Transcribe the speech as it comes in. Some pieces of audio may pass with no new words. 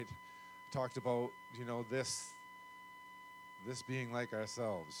talked about, this being like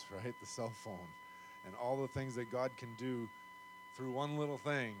ourselves, right? The cell phone and all the things that God can do through one little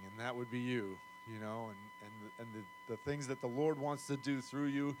thing, and that would be you, and the things that the Lord wants to do through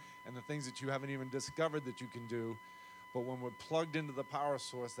you, and the things that you haven't even discovered that you can do. But when we're plugged into the power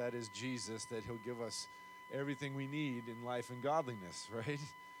source, that is Jesus, that he'll give us everything we need in life and godliness, right?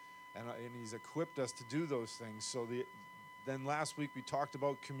 And he's equipped us to do those things. So then last week we talked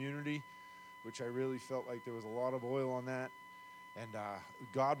about community, which I really felt like there was a lot of oil on that. And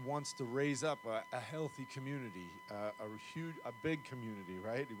God wants to raise up a healthy community, a big community,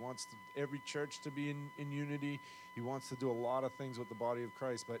 right? He wants every church to be in unity. He wants to do a lot of things with the body of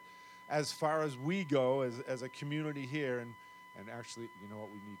Christ. But as far as we go, as a community here, and actually, you know what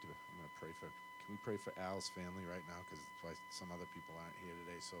we need to, I'm going to pray for, can we pray for Al's family right now? Because some other people aren't here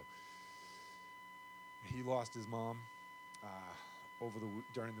today. So he lost his mom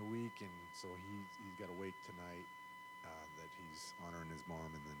during the week, and so he's got to wake tonight. That he's honoring his mom,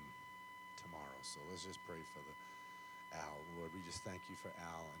 and then tomorrow. So let's just pray for Al. Lord, we just thank you for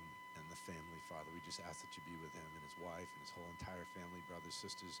Al and the family, Father. We just ask that you be with him and his wife and his whole entire family, brothers,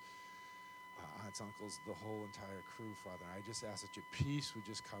 sisters, aunts, uncles, the whole entire crew, Father. I just ask that your peace would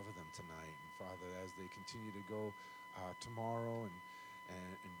just cover them tonight. And Father, as they continue to go tomorrow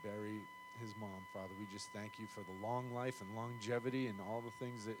and bury his mom, Father, we just thank you for the long life and longevity and all the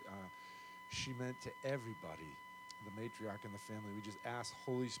things that she meant to everybody, the matriarch and the family. We just ask,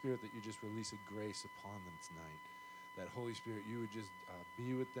 Holy Spirit, that you just release a grace upon them tonight. That, Holy Spirit, you would just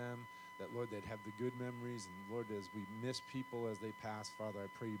be with them. That, Lord, they'd have the good memories. And, Lord, as we miss people as they pass, Father, I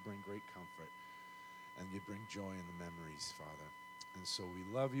pray you bring great comfort. And you bring joy in the memories, Father. And so we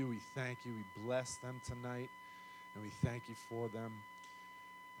love you. We thank you. We bless them tonight. And we thank you for them.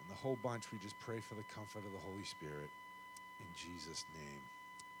 And the whole bunch, we just pray for the comfort of the Holy Spirit. In Jesus' name,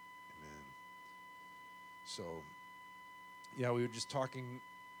 amen. So, yeah, we were just talking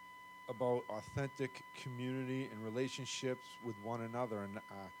about authentic community and relationships with one another. And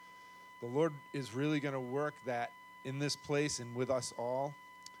the Lord is really going to work that in this place and with us all.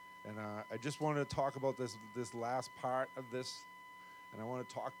 And I just wanted to talk about this last part of this. And I want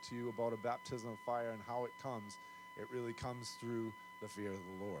to talk to you about a baptism of fire and how it comes. It really comes through the fear of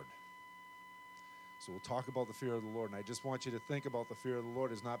the Lord. So we'll talk about the fear of the Lord. And I just want you to think about the fear of the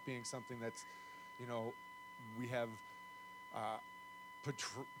Lord as not being something that's, we have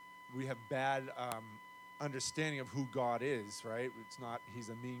bad understanding of who God is, right? It's not, he's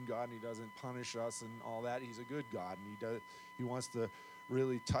a mean God and he doesn't punish us and all that. He's a good God, and he wants to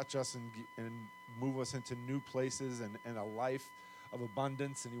really touch us and move us into new places and a life of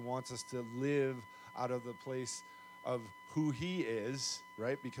abundance, and he wants us to live out of the place of who he is,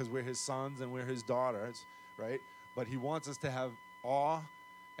 right? Because we're his sons and we're his daughters, right? But he wants us to have awe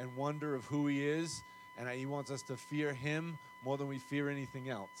and wonder of who he is, and he wants us to fear him more than we fear anything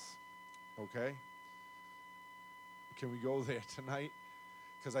else, okay? Can we go there tonight?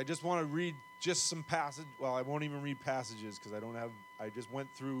 Because I just want to read just some passage. Well, I won't even read passages because I just went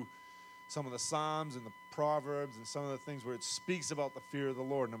through some of the Psalms and the Proverbs and some of the things where it speaks about the fear of the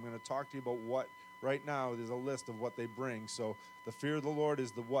Lord. And I'm going to talk to you about what, right now, there's a list of what they bring. So the fear of the Lord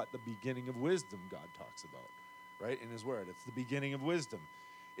is the what? The beginning of wisdom, God talks about, right? In his word. It's the beginning of wisdom.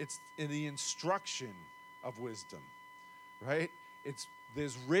 It's in the instruction of wisdom, right?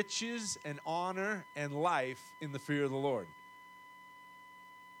 There's riches and honor and life in the fear of the Lord.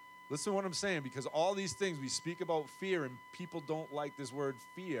 Listen to what I'm saying, because all these things, we speak about fear, and people don't like this word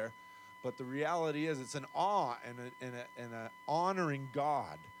fear, but the reality is it's an awe and a honoring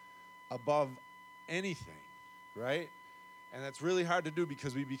God above anything, right? And that's really hard to do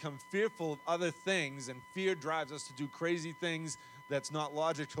because we become fearful of other things, and fear drives us to do crazy things that's not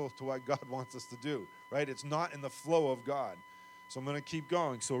logical to what God wants us to do, right? It's not in the flow of God. So I'm going to keep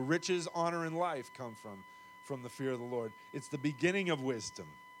going. So riches, honor, and life come from the fear of the Lord. It's the beginning of wisdom.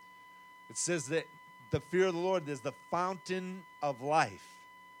 It says that the fear of the Lord is the fountain of life.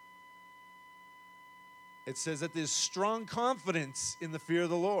 It says that there's strong confidence in the fear of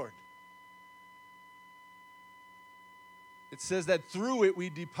the Lord. It says that through it we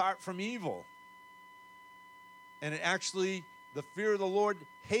depart from evil. And it actually, the fear of the Lord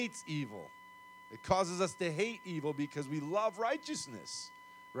hates evil. It causes us to hate evil because we love righteousness,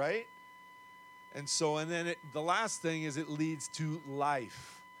 right? And then the last thing is it leads to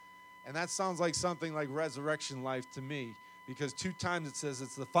life. And that sounds like something like resurrection life to me, because 2 times it says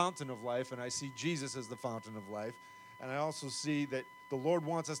it's the fountain of life, and I see Jesus as the fountain of life. And I also see that the Lord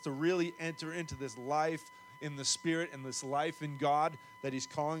wants us to really enter into this life in the Spirit and this life in God that he's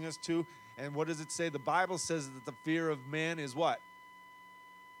calling us to. And what does it say? The Bible says that the fear of man is what?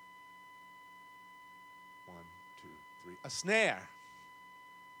 3. A snare.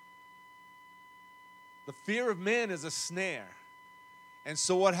 The fear of man is a snare. And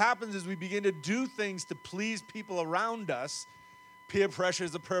so what happens is we begin to do things to please people around us. Peer pressure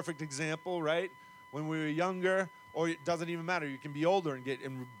is a perfect example, right? When we were younger, or it doesn't even matter, you can be older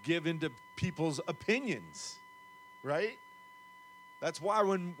and give into people's opinions, right? That's why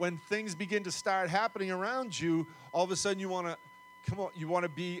when things begin to start happening around you, all of a sudden you want to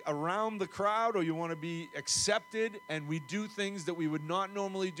be around the crowd, or you want to be accepted, and we do things that we would not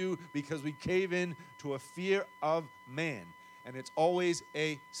normally do because we cave in to a fear of man. And it's always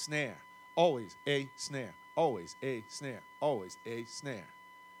a snare, always a snare, always a snare, always a snare,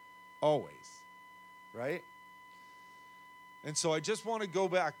 always, right? And so I just want to go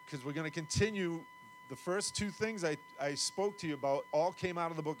back, because we're going to continue. The first two things I spoke to you about all came out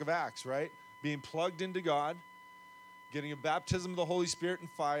of the book of Acts, right? Being plugged into God, getting a baptism of the Holy Spirit and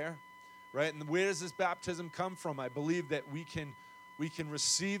fire, right? And where does this baptism come from? I believe that we can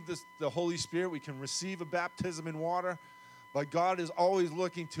receive the Holy Spirit. We can receive a baptism in water, but God is always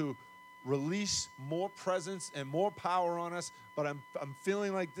looking to release more presence and more power on us. But I'm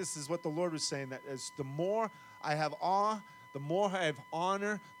feeling like this is what the Lord was saying, that as the more I have awe, the more I have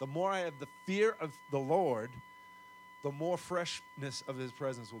honor, the more I have the fear of the Lord, the more freshness of his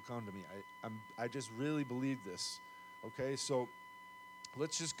presence will come to me. I just really believe this. Okay, so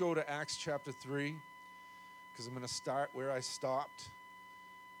let's just go to Acts chapter 3, because I'm going to start where I stopped.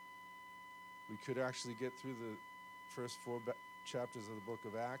 We could actually get through the first 4 chapters of the book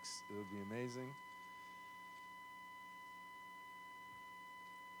of Acts. It would be amazing.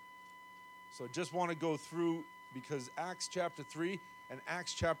 So I just want to go through, because Acts chapter 3 and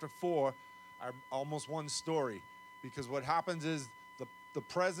Acts chapter 4 are almost one story. Because what happens is the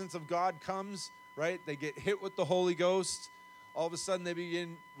presence of God comes, right? They get hit with the Holy Ghost. All of a sudden they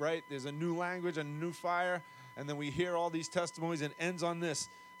begin, right? There's a new language and a new fire. And then we hear all these testimonies, and it ends on this.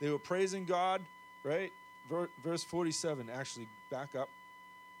 They were praising God, right? Verse 47, actually, back up.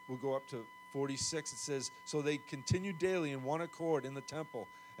 We'll go up to 46. It says, so they continued daily in one accord in the temple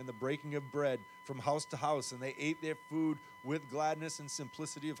and the breaking of bread from house to house, and they ate their food with gladness and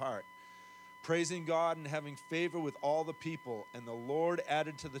simplicity of heart, praising God and having favor with all the people. And the Lord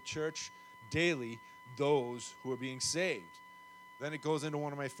added to the church daily those who are being saved. Then it goes into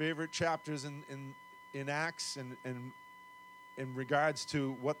one of my favorite chapters in Acts, and in regards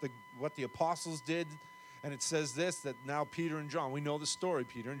to what the apostles did. And it says this, that now Peter and John, we know the story,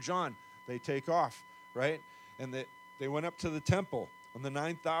 Peter and John, they take off, right? And they went up to the temple on the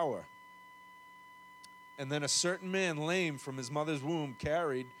 9th hour. And then a certain man, lame from his mother's womb,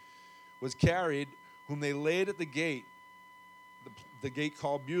 was carried, whom they laid at the gate, the gate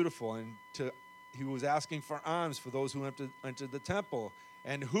called Beautiful, and he was asking for alms for those who entered the temple.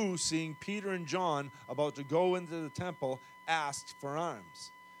 And who, seeing Peter and John about to go into the temple, asked for alms.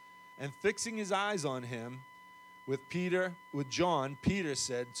 And fixing his eyes on him with John, Peter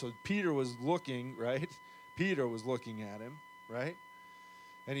said, so Peter was looking, right? Peter was looking at him, right?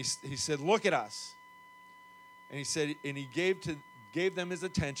 And he said, look at us. And he said, and he gave them his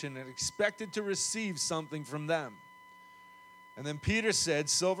attention and expected to receive something from them. And then Peter said,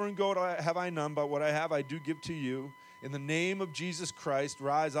 silver and gold have I none, but what I have I do give to you. In the name of Jesus Christ,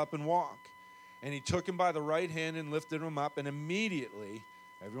 rise up and walk. And he took him by the right hand and lifted him up, and immediately,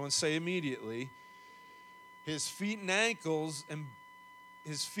 everyone say immediately, his feet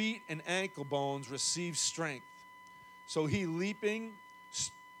and ankle bones received strength. So he, leaping,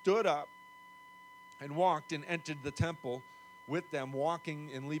 stood up and walked and entered the temple with them, walking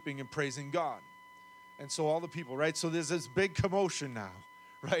and leaping and praising God. And so all the people, right? So there's this big commotion now,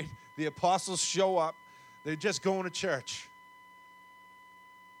 right? The apostles show up. They're just going to church.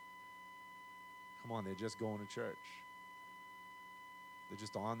 Come on, they're just going to church. They're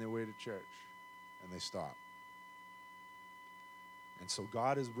just on their way to church, and they stop. And so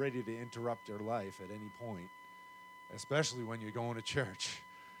God is ready to interrupt your life at any point, especially when you're going to church.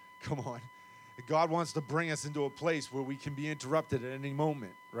 Come on. God wants to bring us into a place where we can be interrupted at any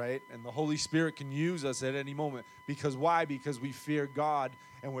moment, right? And the Holy Spirit can use us at any moment. Because why? Because we fear God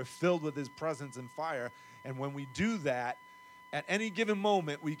and we're filled with his presence and fire. And when we do that, at any given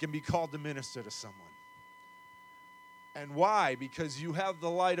moment, we can be called to minister to someone. And why? Because you have the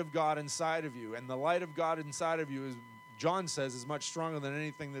light of God inside of you. And the light of God inside of you, is, John says, is much stronger than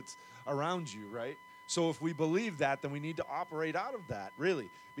anything that's around you, right? So if we believe that, then we need to operate out of that, really.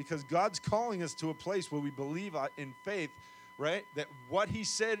 Because God's calling us to a place where we believe in faith, right? That what he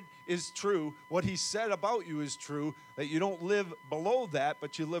said is true, what he said about you is true, that you don't live below that,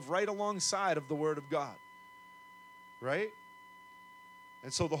 but you live right alongside of the Word of God, right?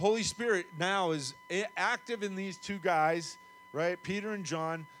 And so the Holy Spirit now is active in these two guys, right? Peter and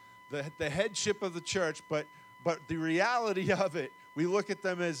John, the headship of the church, but the reality of it, we look at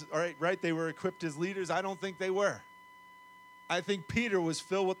them as, all right, right, they were equipped as leaders. I don't think they were. I think Peter was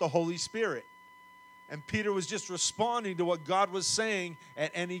filled with the Holy Spirit. And Peter was just responding to what God was saying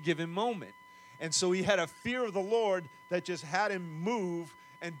at any given moment. And so he had a fear of the Lord that just had him move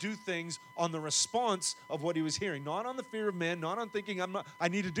and do things on the response of what he was hearing. Not on the fear of man, not on thinking, I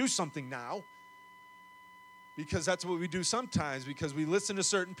need to do something now. Because that's what we do sometimes, because we listen to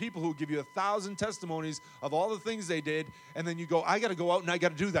certain people who give you 1,000 testimonies of all the things they did, and then you go, I got to go out and I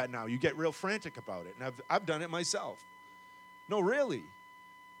got to do that now. You get real frantic about it. And I've done it myself. No, really.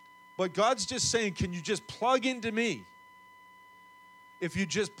 But God's just saying, can you just plug into me? If you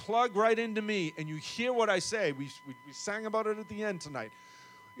just plug right into me and you hear what I say, we sang about it at the end tonight.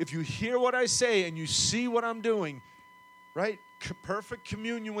 If you hear what I say and you see what I'm doing, right? Perfect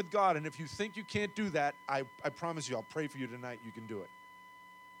communion with God. And if you think you can't do that, I promise you, I'll pray for you tonight. You can do it.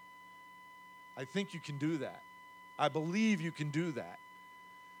 I think you can do that. I believe you can do that.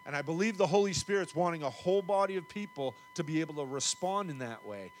 And I believe the Holy Spirit's wanting a whole body of people to be able to respond in that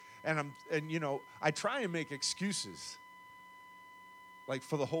way. And I try and make excuses, like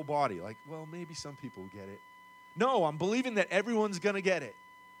for the whole body. Like, well, maybe some people get it. No, I'm believing that everyone's going to get it.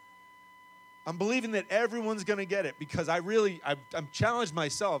 I'm believing that everyone's going to get it, because I'm challenged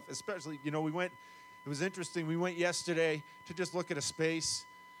myself, especially, it was interesting. We went yesterday to just look at a space,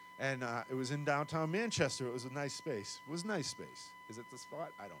 and it was in downtown Manchester. It was a nice space. It was a nice space. Is it the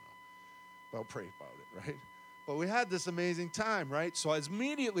spot? I don't know. But I'll pray about it, right? But we had this amazing time, right? So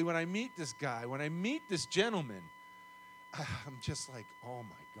immediately when I meet this guy, when I meet this gentleman, I'm just like, oh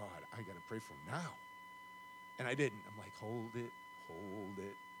my God, I got to pray for him now. And I didn't. I'm like, hold it, hold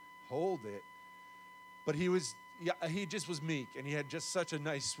it, hold it. But he just was meek, and he had just such a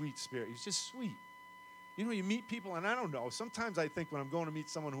nice, sweet spirit. He was just sweet. You meet people, and I don't know, sometimes I think when I'm going to meet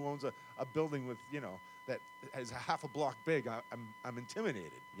someone who owns a building with, that is half a block big, I'm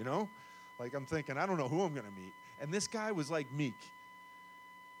intimidated, Like I'm thinking, I don't know who I'm going to meet. And this guy was like meek,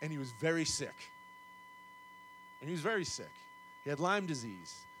 and he was very sick. He had Lyme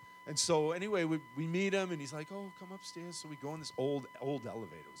disease. And so anyway, we meet him, and he's like, oh, come upstairs. So we go in this old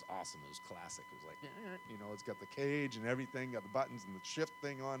elevator. It was awesome. It was classic. It was like, it's got the cage and everything, got the buttons and the shift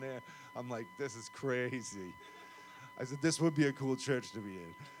thing on there. I'm like, this is crazy. I said, this would be a cool church to be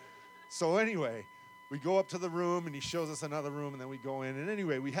in. So anyway, we go up to the room, and he shows us another room, and then we go in. And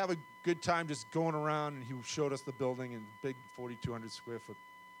anyway, we have a good time just going around, and he showed us the building, and big 4,200 square foot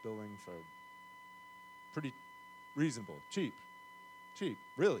building for pretty reasonable, cheap,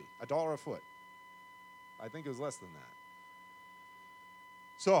 really, $1 a foot. I think it was less than that.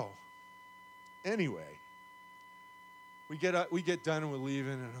 So, anyway, we get done and we're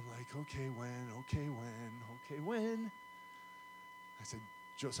leaving, and I'm like, okay, when? I said,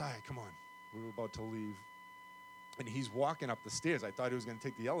 Josiah, come on. We were about to leave. And he's walking up the stairs. I thought he was going to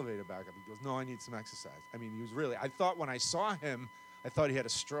take the elevator back up. He goes, no, I need some exercise. I mean, he was really, I thought when I saw him, I thought he had a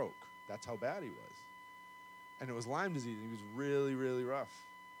stroke. That's how bad he was. And it was Lyme disease, and he was really, really rough.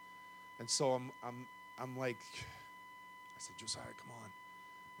 And so I'm like, I said, Josiah, come on.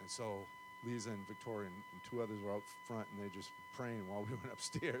 And so Lisa and Victoria and two others were out front, and they just praying while we went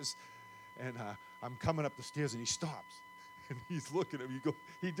upstairs. And I'm coming up the stairs, and he stops. And he's looking at me.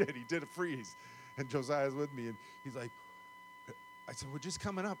 He did a freeze. And Josiah's with me, and he's like, I said, we're just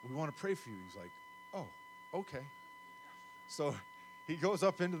coming up. We want to pray for you. He's like, oh, okay. So we go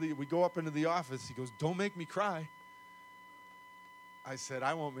up into the office. He goes, don't make me cry. I said,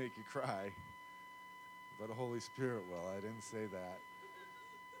 I won't make you cry, but the Holy Spirit will. I didn't say that.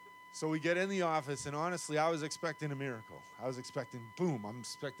 So we get in the office, and honestly, I was expecting a miracle. I was expecting, boom, I'm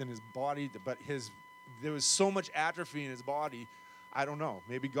expecting his body, but there was so much atrophy in his body, I don't know.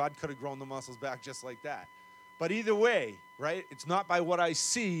 Maybe God could have grown the muscles back just like that. But either way, right, it's not by what I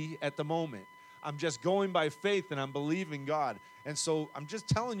see at the moment. I'm just going by faith, and I'm believing God. And so I'm just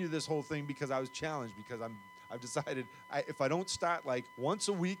telling you this whole thing because I was challenged, because I've decided if I don't start like once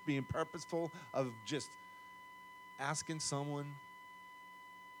a week being purposeful of just asking someone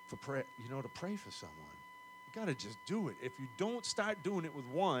for prayer, to pray for someone. You got to just do it. If you don't start doing it with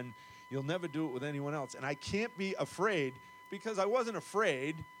one, you'll never do it with anyone else. And I can't be afraid, because I wasn't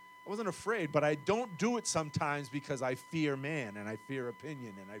afraid, but I don't do it sometimes because I fear man, and I fear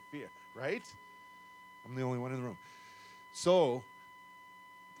opinion, and I fear, right? I'm the only one in the room. So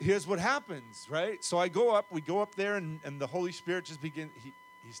here's what happens, right? So we go up there, and the Holy Spirit just begins,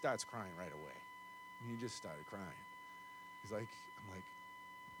 he starts crying right away. And he just started crying. I'm like,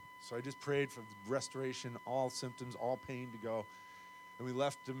 so I just prayed for restoration, all symptoms, all pain to go. And we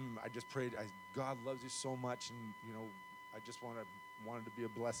left him. I just prayed, God loves you so much, and, I just wanted to be a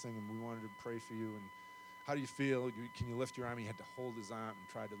blessing, and we wanted to pray for you. And how do you feel? Can you lift your arm? He had to hold his arm and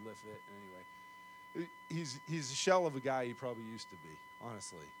tried to lift it. And anyway, he's a shell of a guy he probably used to be,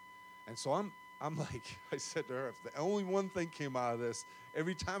 honestly. And so I'm like, I said to her, if the only one thing came out of this,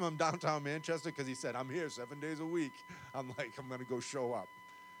 every time I'm downtown Manchester, because he said, I'm here 7 days a week, I'm like, I'm going to go show up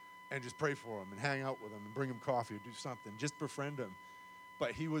and just pray for him and hang out with him and bring him coffee or do something, just befriend him.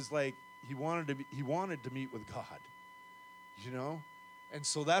 But he was like, he wanted to meet with God, And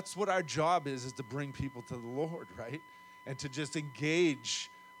so that's what our job is to bring people to the Lord, right? And to just engage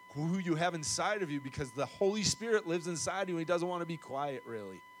who you have inside of you, because the Holy Spirit lives inside you and he doesn't want to be quiet,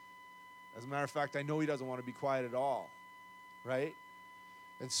 really. As a matter of fact, I know he doesn't want to be quiet at all, right?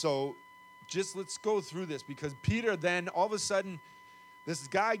 And so just let's go through this, because Peter then, all of a sudden, this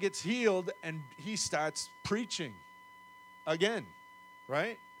guy gets healed and he starts preaching again,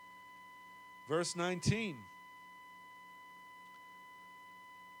 right? Verse 19.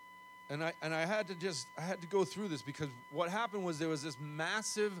 And I had to go through this, because what happened was there was this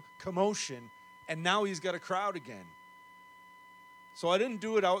massive commotion, and now he's got a crowd again. So I didn't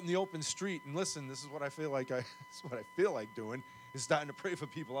do it out in the open street. And listen, this is what I feel like doing, is starting to pray for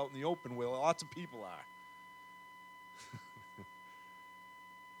people out in the open where lots of people are.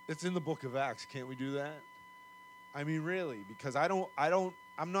 It's in the book of Acts. Can't we do that? I mean, really, because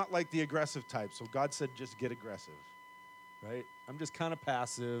I'm not like the aggressive type. So God said, just get aggressive, right? I'm just kind of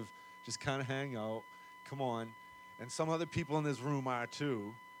passive, just kind of hang out. Come on. And some other people in this room are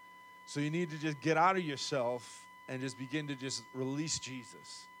too. So you need to just get out of yourself and just begin to just release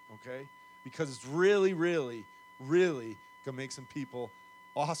Jesus, okay? Because it's really, really, really going to make some people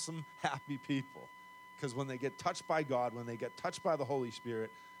awesome, happy people. Because when they get touched by God, when they get touched by the Holy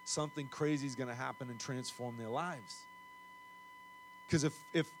Spirit, something crazy is going to happen and transform their lives. Because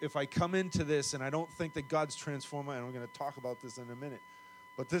if I come into this and I don't think that God's transforming, and I'm going to talk about this in a minute,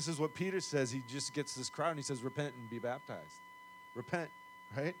 but this is what Peter says. He just gets this crowd and he says, repent and be baptized. Repent,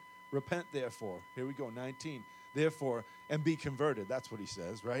 right? Repent, therefore. Here we go, 19. Therefore, and be converted. That's what he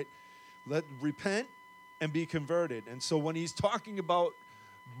says, right? Repent and be converted. And so when he's talking about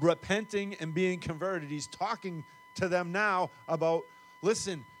repenting and being converted, he's talking to them now about,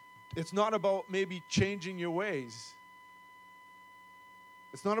 listen, it's not about maybe changing your ways.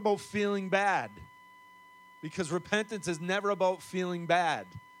 It's not about feeling bad, because repentance is never about feeling bad.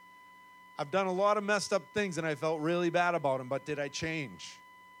 I've done a lot of messed up things and I felt really bad about them, but did I change?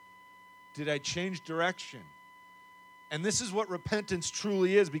 Did I change direction? And this is what repentance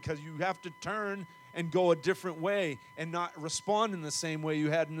truly is, because you have to turn and go a different way and not respond in the same way you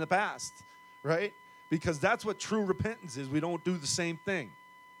had in the past, right? Because that's what true repentance is. We don't do the same thing.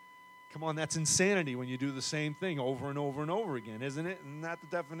 Come on, that's insanity when you do the same thing over and over and over again, isn't it? Isn't that the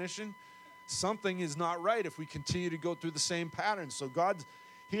definition? Something is not right if we continue to go through the same patterns. So God's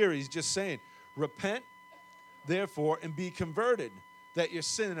here, he's just saying, repent, therefore, and be converted, that your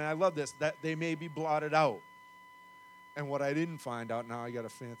sin, and I love this, that they may be blotted out. And what I didn't find out, now I got a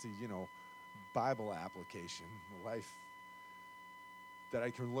fancy, Bible application, life, that I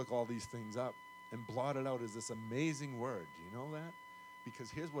can look all these things up. And blotted out is this amazing word. Do you know that?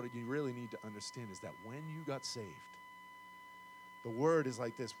 Because here's what you really need to understand, is that when you got saved, the word is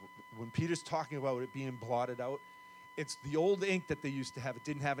like this. When Peter's talking about it being blotted out, it's the old ink that they used to have. It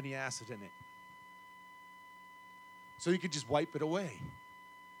didn't have any acid in it. So you could just wipe it away.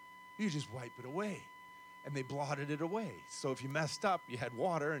 You just wipe it away. And they blotted it away. So if you messed up, you had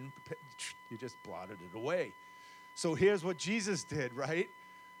water and you just blotted it away. So here's what Jesus did, right?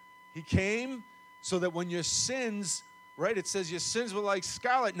 He came so that when your sins, right, it says your sins were like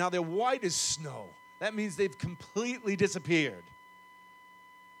scarlet. Now they're white as snow. That means they've completely disappeared.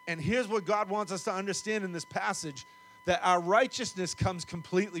 And here's what God wants us to understand in this passage, that our righteousness comes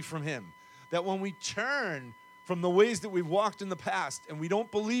completely from him. That when we turn from the ways that we've walked in the past and we don't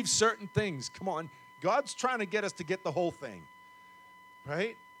believe certain things, come on, God's trying to get us to get the whole thing,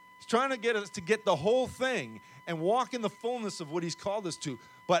 right? He's trying to get us to get the whole thing and walk in the fullness of what he's called us to.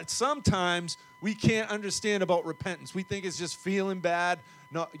 But sometimes we can't understand about repentance. We think it's just feeling bad.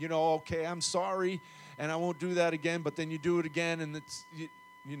 No, okay, I'm sorry, and I won't do that again. But then you do it again, and it's,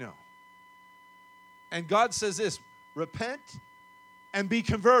 And God says this, repent and be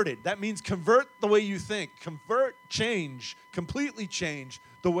converted. That means convert the way you think. Convert, change, completely change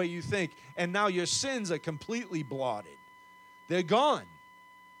the way you think. And now your sins are completely blotted. They're gone.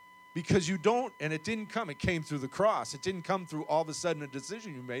 Because you don't, and it didn't come, it came through the cross. It didn't come through all of a sudden a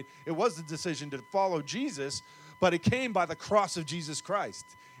decision you made. It was the decision to follow Jesus, But it came by the cross of Jesus Christ.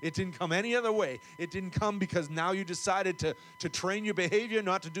 It didn't come any other way. It didn't come because now you decided to train your behavior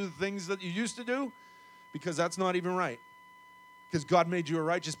not to do the things that you used to do, because that's not even right. Because God made you a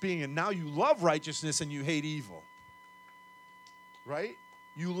righteous being, and now you love righteousness and you hate evil. Right?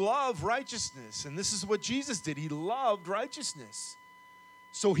 You love righteousness, and this is what Jesus did. He loved righteousness.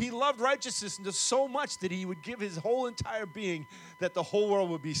 So he loved righteousness so much that he would give his whole entire being that the whole world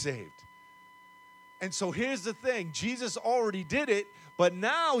would be saved. And so here's the thing. Jesus already did it, but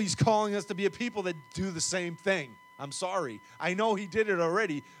now he's calling us to be a people that do the same thing. I'm sorry. I know he did it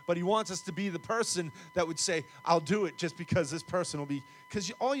already, but he wants us to be the person that would say, I'll do it just because this person will be,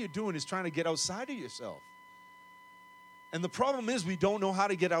 because all you're doing is trying to get outside of yourself. And the problem is we don't know how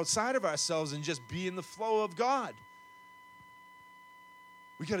to get outside of ourselves and just be in the flow of God.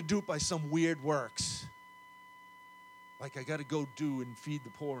 We got to do it by some weird works. Like I got to go do and feed the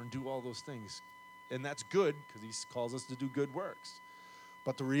poor and do all those things. And that's good because he calls us to do good works.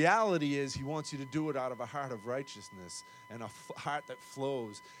 But the reality is he wants you to do it out of a heart of righteousness and a heart that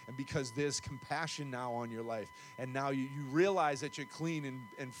flows. And because there's compassion now on your life. And now you realize that you're clean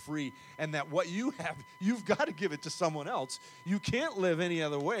and free. And that what you have, you've got to give it to someone else. You can't live any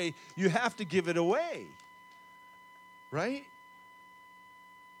other way. You have to give it away. Right?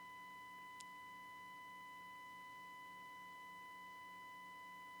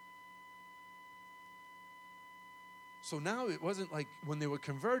 So now it wasn't like when they were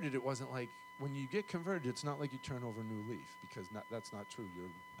converted, it wasn't like when you get converted, it's not like you turn over a new leaf, because that's not true. You're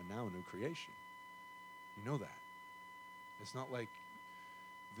now a new creation. You know that. It's not like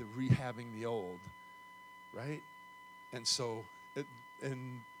the rehabbing the old, right? And so,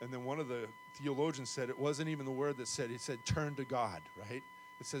 and then one of the theologians said it wasn't even the word that said, it said turn to God, right?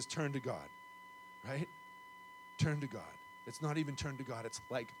 It says turn to God, right? Turn to God. It's not even turn to God. It's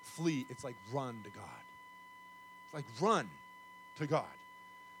like flee. It's like run to God. Like run to God.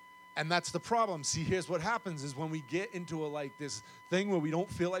 And that's the problem. See, here's what happens is when we get into this thing where we don't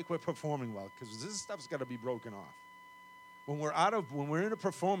feel like we're performing well, because this stuff's got to be broken off. When we're in a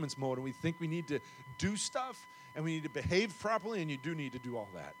performance mode and we think we need to do stuff and we need to behave properly, and you do need to do all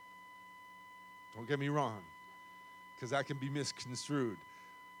that. Don't get me wrong, because that can be misconstrued.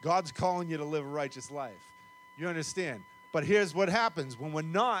 God's calling you to live a righteous life. You understand? But here's what happens when we're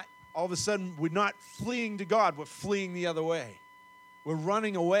not. All of a sudden, we're not fleeing to God. We're fleeing the other way. We're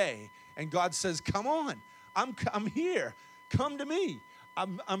running away. And God says, come on. I'm here. Come to me.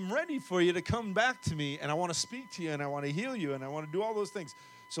 I'm ready for you to come back to me. And I want to speak to you. And I want to heal you. And I want to do all those things.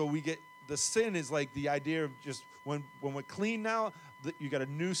 So the sin is like the idea of just when we're clean now, you got a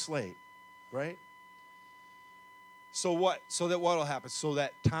new slate. Right? So what? So that what will happen? So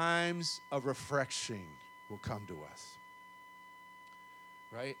that times of refreshing will come to us.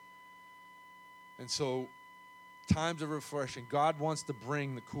 Right? And so, times of refreshing. God wants to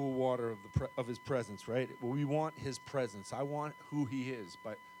bring the cool water of his presence, right? Well, we want his presence. I want who he is.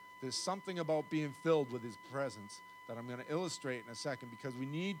 But there's something about being filled with his presence that I'm going to illustrate in a second, because we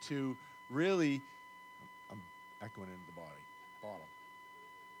need to really, I'm echoing into the bottle.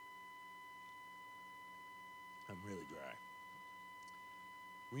 I'm really dry.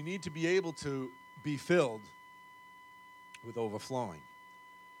 We need to be able to be filled with overflowing.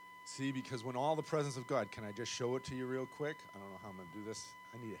 See, because when all the presence of God, can I just show it to you real quick? I don't know how I'm going to do this.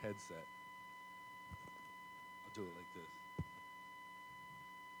 I need a headset. I'll do it like this.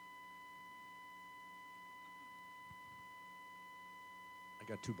 I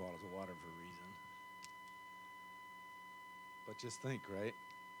got 2 bottles of water for a reason. But just think, right? I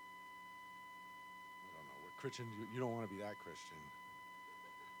don't know. We're Christian. You don't want to be that Christian.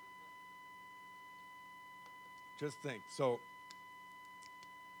 Just think. So,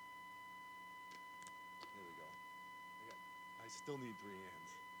 still need 3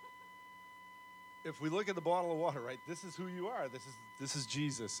 hands. If we look at the bottle of water, right, this is who you are. This is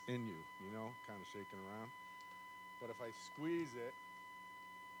Jesus in you, kind of shaking around. But if I squeeze it,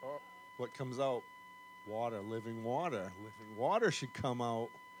 what comes out? Water, living water. Living water should come out,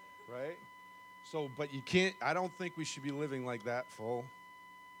 right? So, but you can't, I don't think we should be living like that full.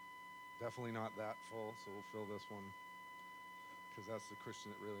 Definitely not that full, so we'll fill this one, because that's the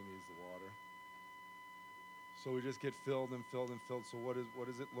Christian that really needs the water. So we just get filled and filled and filled. So what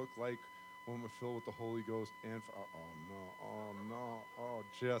does it look like when we're filled with the Holy Ghost? And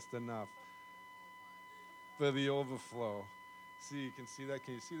just enough for the overflow. See, you can see that.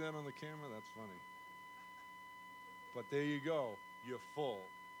 Can you see that on the camera? That's funny. But there you go. You're full,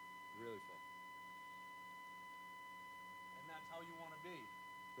 really full. And that's how you want to be,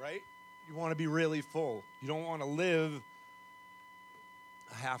 right? You want to be really full. You don't want to live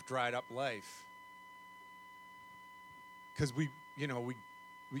a half dried up life. Because we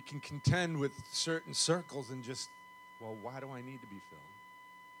can contend with certain circles and just, well, why do I need to be filled?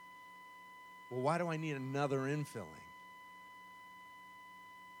 Well, why do I need another infilling?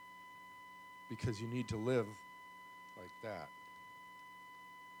 Because you need to live like that.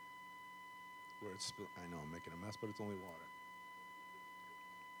 Where it's, I know I'm making a mess, but it's only water.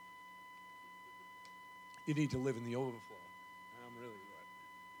 You need to live in the overflow. I'm really wet.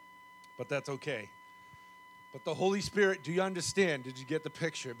 But that's okay. But the Holy Spirit, do you understand? Did you get the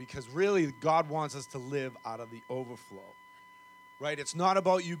picture? Because really, God wants us to live out of the overflow. Right? It's not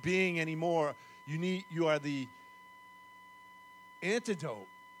about you being anymore. You are the antidote.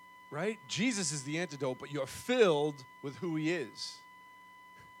 Right? Jesus is the antidote, but you're filled with who he is.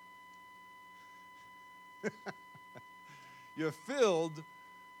 You're filled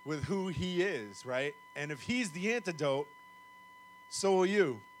with who he is, right? And if he's the antidote, so are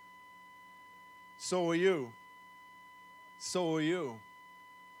you. So are you. So are you.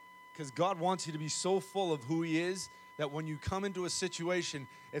 Because God wants you to be so full of who he is that when you come into a situation,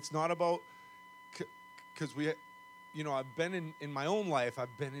 it's not about, because I've been in my own life,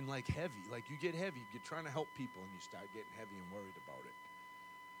 I've been in like heavy. Like you get heavy, you're trying to help people and you start getting heavy and worried about it.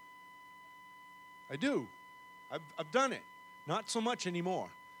 I do. I've done it. Not so much anymore.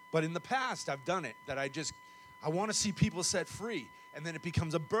 But in the past, I've done it, that I want to see people set free. And then it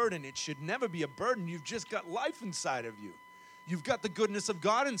becomes a burden. It should never be a burden. You've just got life inside of you. You've got the goodness of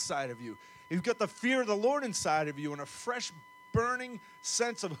God inside of you. You've got the fear of the Lord inside of you and a fresh, burning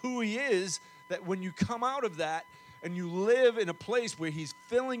sense of who he is, that when you come out of that and you live in a place where he's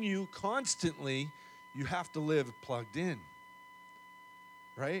filling you constantly, you have to live plugged in.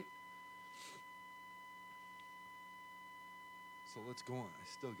 Right? So let's go on. I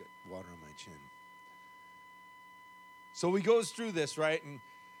still get water on my chin. So he goes through this, right?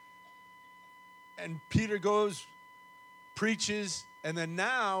 And Peter goes, preaches, and then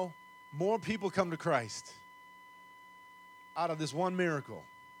now more people come to Christ out of this one miracle,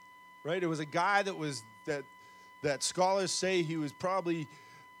 right? It was a guy that scholars say he was probably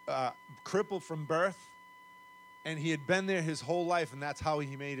crippled from birth, and he had been there his whole life, and that's how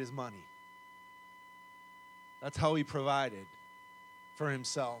he made his money. That's how he provided for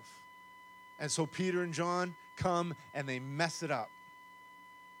himself. And so Peter and John come and they mess it up.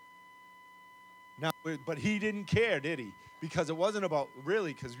 Now, but he didn't care, did he? Because it wasn't about,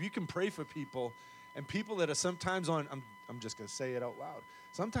 really, because you can pray for people, and people that are sometimes on, I'm just going to say it out loud,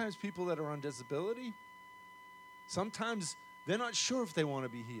 sometimes people that are on disability, sometimes they're not sure if they want to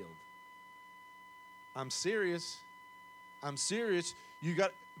be healed. I'm serious.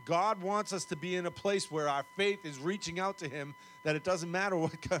 God wants us to be in a place where our faith is reaching out to him, that it doesn't matter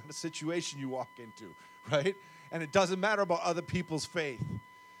what kind of situation you walk into, right? And it doesn't matter about other people's faith.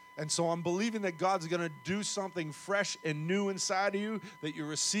 And so I'm believing that God's going to do something fresh and new inside of you, that you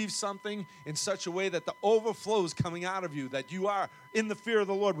receive something in such a way that the overflow is coming out of you, that you are in the fear of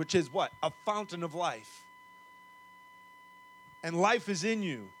the Lord, which is what? A fountain of life. And life is in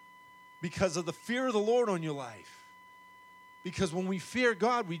you because of the fear of the Lord on your life. Because when we fear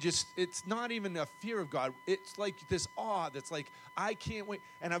God, it's not even a fear of God. It's like this awe that's like, I can't wait.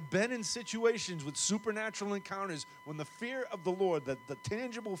 And I've been in situations with supernatural encounters when the fear of the Lord, the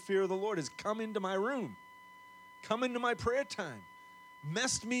tangible fear of the Lord has come into my room, come into my prayer time,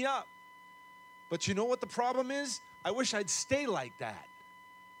 messed me up. But you know what the problem is? I wish I'd stay like that.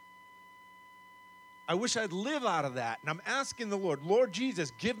 I wish I'd live out of that. And I'm asking the Lord, Lord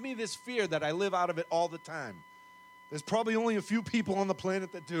Jesus, give me this fear that I live out of it all the time. There's probably only a few people on the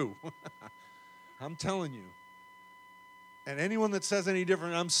planet that do. I'm telling you. And anyone that says any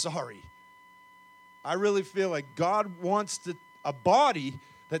different, I'm sorry. I really feel like God wants a body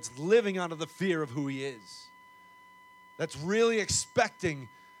that's living out of the fear of who he is. That's really expecting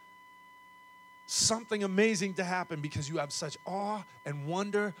something amazing to happen because you have such awe and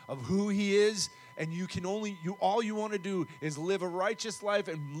wonder of who he is, and all you want to do is live a righteous life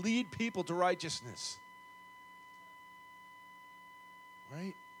and lead people to righteousness.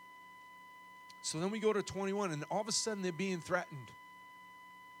 Right? So then we go to 21, and all of a sudden they're being threatened.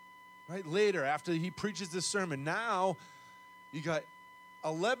 Right? Later, after he preaches this sermon, now you got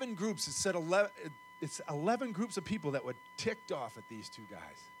 11 groups. It's 11 groups of people that were ticked off at these two guys.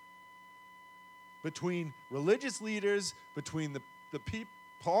 Between religious leaders, between the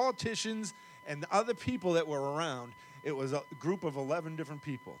politicians, and the other people that were around, it was a group of 11 different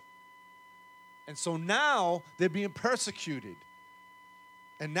people. And so now they're being persecuted.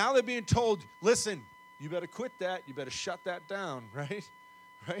 And now they're being told, listen, you better quit that. You better shut that down, right?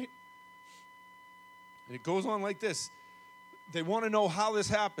 Right? And it goes on like this. They want to know how this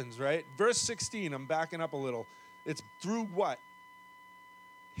happens, right? Verse 16, I'm backing up a little. It's through what?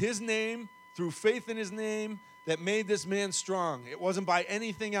 His name, through faith in his name, that made this man strong. It wasn't by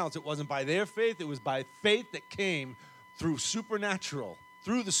anything else. It wasn't by their faith. It was by faith that came through the supernatural.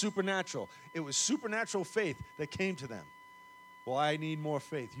 It was supernatural faith that came to them. Well, I need more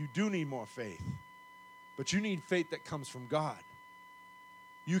faith. You do need more faith. But you need faith that comes from God.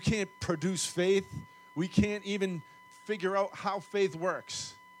 You can't produce faith. We can't even figure out how faith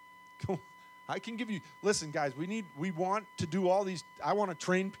works. I can give you, listen, guys, we want to do all these. I want to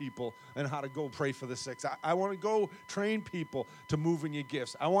train people on how to go pray for the sick. I want to go train people to move in your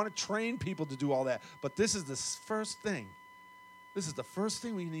gifts. I want to train people to do all that. But this is the first thing. This is the first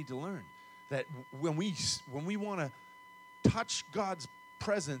thing we need to learn. That when we want to touch God's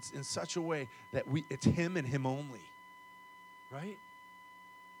presence in such a way that it's him and him only. Right?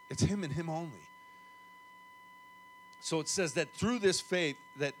 It's him and him only. So it says that through this faith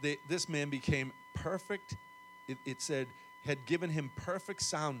that this man became perfect. It said, had given him perfect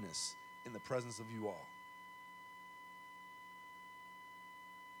soundness in the presence of you all.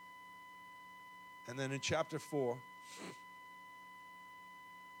 And then in chapter 4,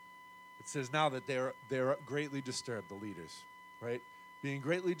 it says now that they're greatly disturbed, the leaders, right? Being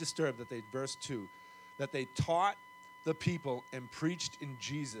greatly disturbed that verse 2, that they taught the people and preached in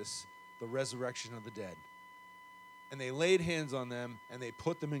Jesus the resurrection of the dead. And they laid hands on them, and they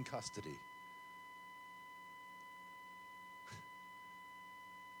put them in custody.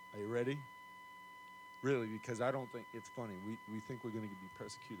 Are you ready? Really, because I don't think, it's funny, we think we're going to be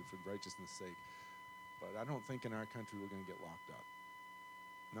persecuted for righteousness' sake, but I don't think in our country we're going to get locked up.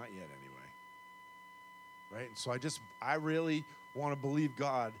 Not yet, anyway. Right? And so I really want to believe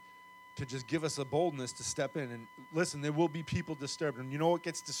God to just give us a boldness to step in. And listen, there will be people disturbed. And you know what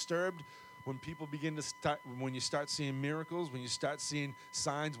gets disturbed? When people when you start seeing miracles, when you start seeing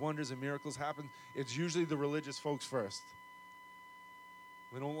signs, wonders, and miracles happen, it's usually the religious folks first.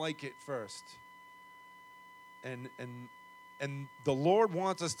 We don't like it first. And the Lord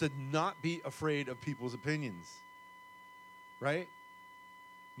wants us to not be afraid of people's opinions. Right?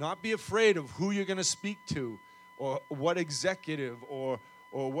 Not be afraid of who you're going to speak to, or what executive, or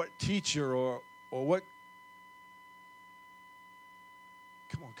what teacher, or what,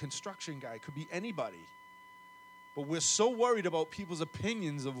 come on, construction guy. Could be anybody. But we're so worried about people's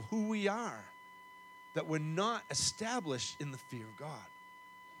opinions of who we are that we're not established in the fear of God.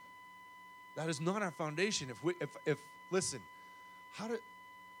 That is not our foundation. Listen,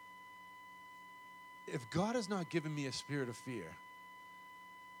 if God has not given me a spirit of fear,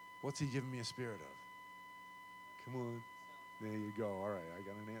 what's he giving me a spirit of? Come on. There you go. All right, I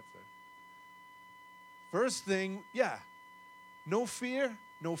got an answer. First thing, no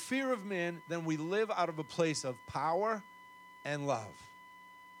fear of man, then we live out of a place of power and love.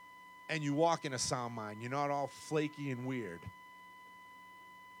 And you walk in a sound mind. You're not all flaky and weird.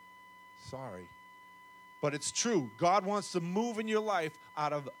 Sorry. But it's true. God wants to move in your life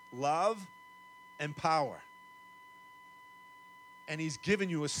out of love and power. And he's given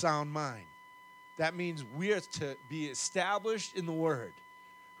you a sound mind. That means we are to be established in the Word,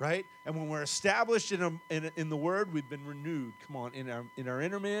 right? And when we're established in the Word, we've been renewed, come on, in our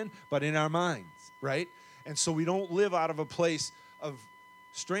inner man, but in our minds, right? And so we don't live out of a place of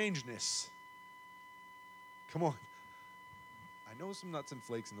strangeness. Come on. I know some nuts and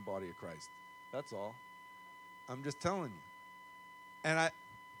flakes in the body of Christ. That's all. I'm just telling you. And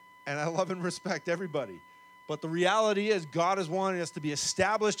I love and respect everybody. But the reality is God is wanting us to be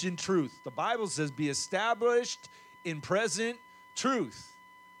established in truth. The Bible says be established in present truth.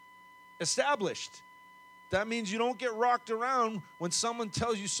 Established. That means you don't get rocked around when someone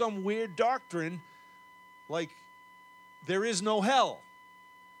tells you some weird doctrine like there is no hell.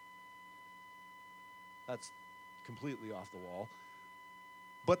 That's completely off the wall.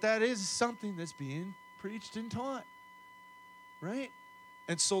 But that is something that's being preached and taught. Right?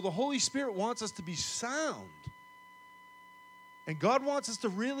 And so the Holy Spirit wants us to be sound. And God wants us to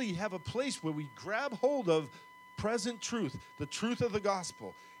really have a place where we grab hold of present truth, the truth of the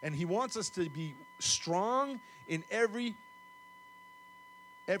gospel. And he wants us to be strong in everything.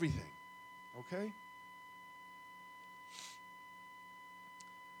 Okay?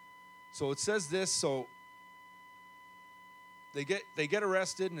 So it says this, so they get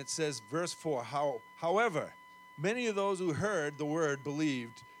arrested, and it says, verse 4, however, many of those who heard the word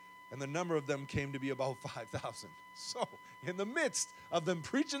believed, and the number of them came to be about 5,000. So, in the midst of them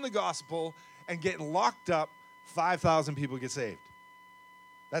preaching the gospel and getting locked up, 5,000 people get saved.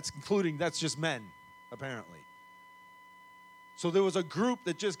 That's just men, apparently. So there was a group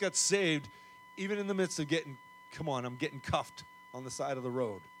that just got saved, even in the midst of I'm getting cuffed on the side of the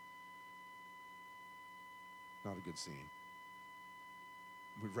road. Not a good scene.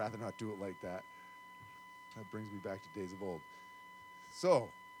 We'd rather not do it like that. That brings me back to days of old. So,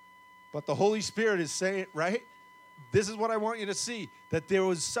 but the Holy Spirit is saying, right? This is what I want you to see, that there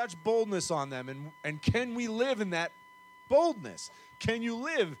was such boldness on them. And can we live in that boldness? Can you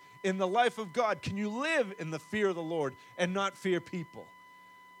live in the life of God? Can you live in the fear of the Lord and not fear people?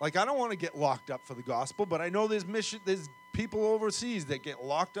 Like, I don't want to get locked up for the gospel, but I know there's people overseas that get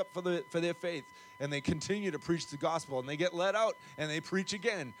locked up for their faith, and they continue to preach the gospel, and they get let out, and they preach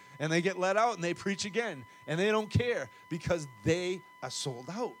again, and they get let out, and they preach again, and they don't care because they are sold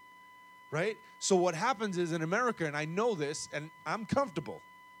out, right? So what happens is in America, and I know this, and I'm comfortable.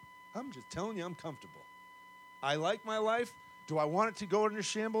 I'm just telling you, I'm comfortable. I like my life. Do I want it to go into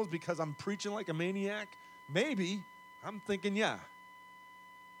shambles because I'm preaching like a maniac? Maybe. I'm thinking, yeah.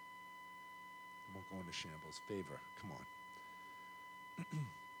 I won't go into shambles. Favor, come on.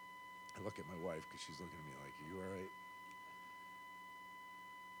 I look at my wife because she's looking at me like, are you all right?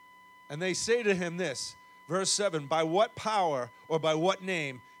 And they say to him this, verse 7, by what power or by what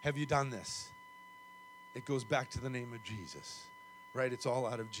name have you done this? It goes back to the name of Jesus, right? It's all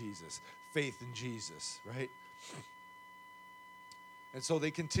out of Jesus. Faith in Jesus, right? And so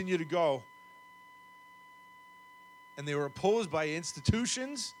they continue to go. And they were opposed by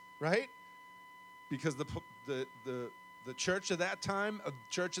institutions, right? Because the church of that time, the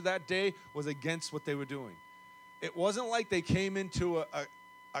church of that day, was against what they were doing. It wasn't like they came into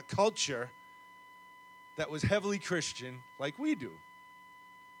a culture that was heavily Christian like we do.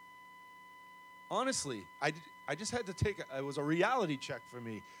 Honestly, I just had to it was a reality check for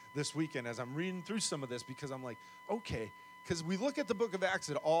me this weekend as I'm reading through some of this, because I'm like, okay, because we look at the book of Acts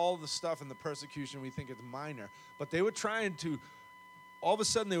at all the stuff and the persecution, we think it's minor, but they were trying to, all of a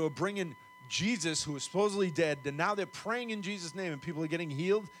sudden they were bringing Jesus, who was supposedly dead, and now they're praying in Jesus' name, and people are getting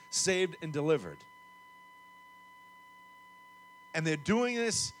healed, saved, and delivered. And they're doing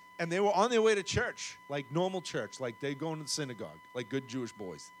this, and they were on their way to church, like normal church, like they go into the synagogue, like good Jewish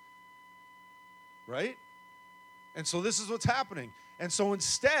boys. Right? And so this is what's happening. And so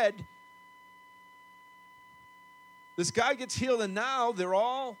instead, this guy gets healed, and now they're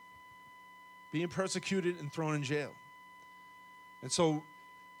all being persecuted and thrown in jail. And so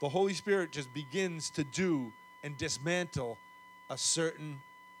the Holy Spirit just begins to do and dismantle a certain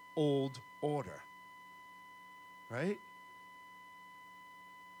old order, right?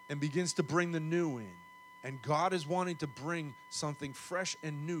 And begins to bring the new in. And God is wanting to bring something fresh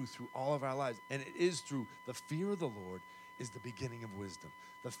and new through all of our lives. And it is through the fear of the Lord is the beginning of wisdom.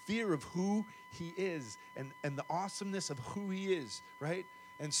 The fear of who he is and the awesomeness of who he is, right?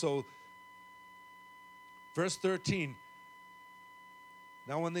 And so, verse 13,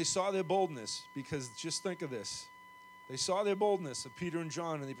 now when they saw their boldness, because just think of this, they saw their boldness of Peter and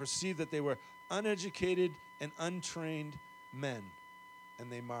John, and they perceived that they were uneducated and untrained men,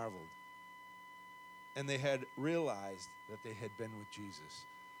 and they marveled. And they had realized that they had been with Jesus.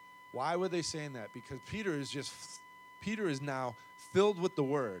 Why were they saying that? Because Peter is now filled with the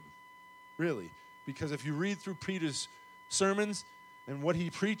word, really. Because if you read through Peter's sermons and what he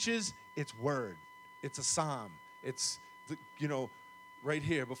preaches, it's word. It's a psalm. It's, right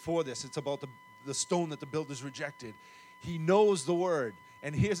here before this, it's about the stone that the builders rejected. He knows the word.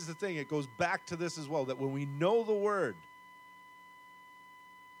 And here's the thing, it goes back to this as well, that when we know the word,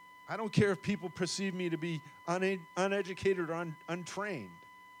 I don't care if people perceive me to be uneducated or untrained,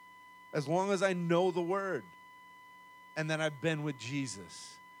 as long as I know the word and that I've been with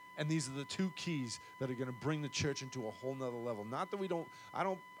Jesus. And these are the two keys that are going to bring the church into a whole nother level. Not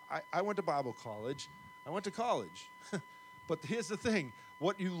that I went to Bible college. I went to college. But here's the thing.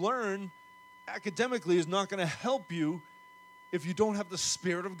 What you learn academically is not going to help you if you don't have the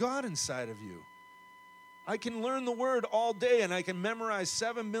Spirit of God inside of you. I can learn the word all day and I can memorize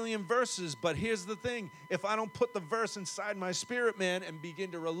 7 million verses, but here's the thing. If I don't put the verse inside my spirit, man, and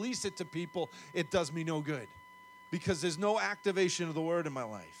begin to release it to people, it does me no good, because there's no activation of the word in my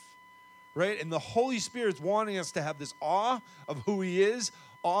life, right? And the Holy Spirit's wanting us to have this awe of who he is,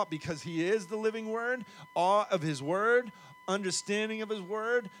 awe because he is the living word, awe of his word, understanding of his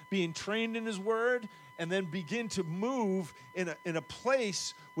word, being trained in his word, and then begin to move in a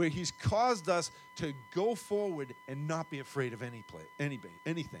place where he's caused us to go forward and not be afraid of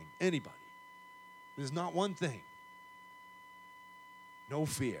anything, anybody. There's not one thing. No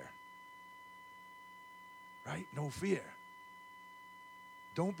fear. Right? No fear.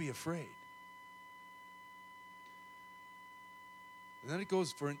 Don't be afraid. And then it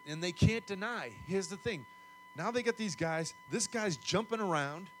goes and they can't deny. Here's the thing. Now they got these guys. This guy's jumping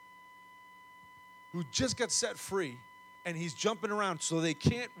around, who just got set free, and he's jumping around. So they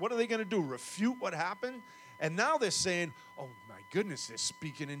can't, what are they going to do? Refute what happened? And now they're saying, oh my goodness, they're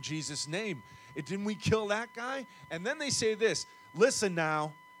speaking in Jesus' name. Didn't we kill that guy? And then they say this, listen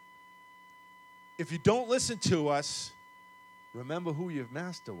now, if you don't listen to us, remember who your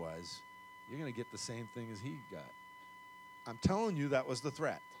master was, you're going to get the same thing as he got. I'm telling you that was the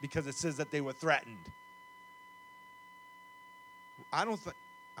threat, because it says that they were threatened. I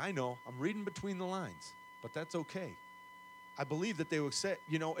know, I'm reading between the lines, but that's okay. I believe that they would say,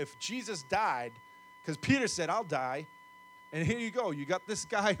 if Jesus died, because Peter said, I'll die, and here you go. You got this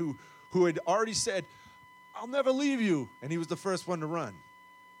guy who had already said, I'll never leave you, and he was the first one to run.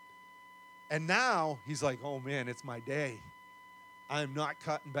 And now he's like, oh man, it's my day. I'm not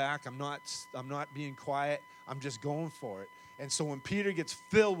cutting back. I'm not being quiet. I'm just going for it. And so when Peter gets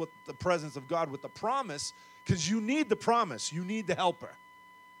filled with the presence of God, with the promise, because you need the promise, you need the helper.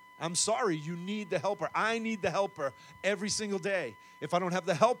 I'm sorry, you need the helper. I need the helper every single day. If I don't have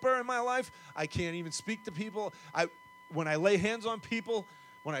the helper in my life, I can't even speak to people. When I lay hands on people,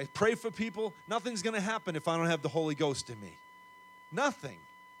 when I pray for people, nothing's going to happen if I don't have the Holy Ghost in me. Nothing.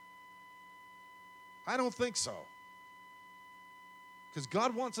 I don't think so. Because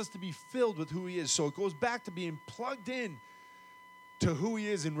God wants us to be filled with who he is. So it goes back to being plugged in to who he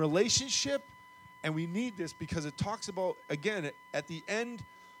is in relationship. And we need this because it talks about, again, at the end,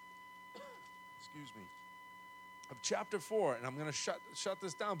 of chapter 4, and I'm going to shut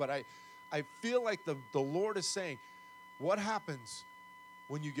this down, but I feel like the Lord is saying, what happens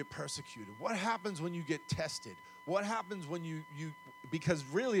when you get persecuted? What happens when you get tested? What happens when you because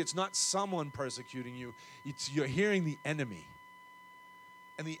really it's not someone persecuting you, you're hearing the enemy.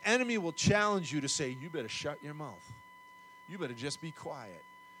 And the enemy will challenge you to say, you better shut your mouth. You better just be quiet.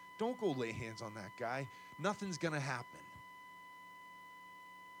 Don't go lay hands on that guy. Nothing's going to happen.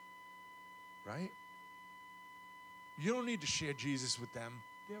 Right? You don't need to share Jesus with them.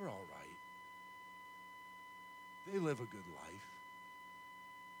 They're all right. They live a good life.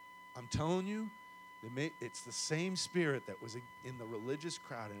 I'm telling you, it's the same spirit that was in the religious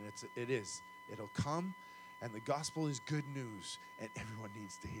crowd, and it is. It'll come, and the gospel is good news, and everyone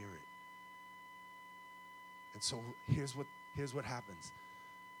needs to hear it. And so here's what happens.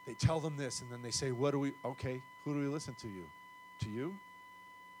 They tell them this, and then they say, who do we listen to you? To you?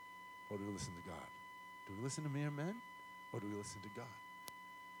 Or do we listen to God? Do we listen to mere men? Or do we listen to God?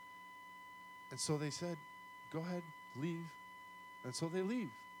 And so they said, go ahead, leave. And so they leave.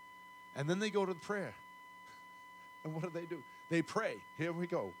 And then they go to the prayer. And what do? They pray. Here we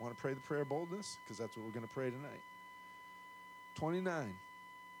go. Want to pray the prayer of boldness? Because that's what we're going to pray tonight. 29.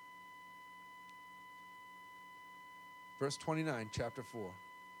 Verse 29, chapter 4. It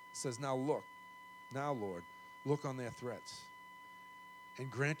says, now, Lord, look on their threats,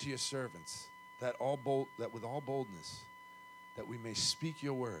 and grant to your servants that with all boldness, that we may speak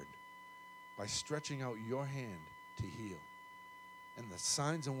your word by stretching out your hand to heal, and the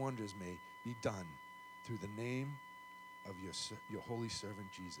signs and wonders may be done through the name of your holy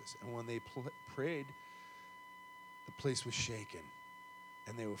servant Jesus. And when they prayed, the place was shaken,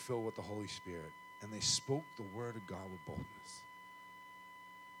 and they were filled with the Holy Spirit, and they spoke the word of God with boldness.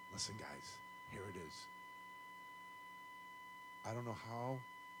 Listen, guys, here it is. I don't know how.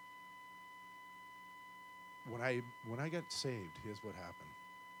 When I got saved, here's what happened.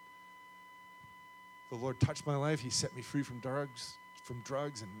 The Lord touched my life. He set me free from drugs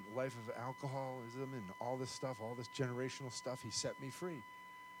and life of alcoholism and all this stuff, all this generational stuff. He set me free.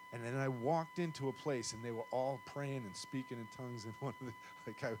 And then I walked into a place, and they were all praying and speaking in tongues. And one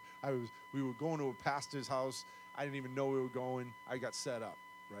of we were going to a pastor's house. I didn't even know we were going. I got set up,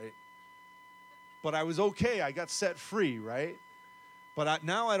 right? But I was okay. I got set free, right? But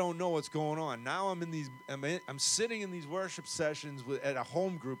now I don't know what's going on. Now I'm sitting in these worship sessions at a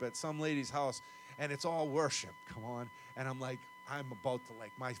home group at some lady's house, and it's all worship. Come on. And I'm like, I'm about to,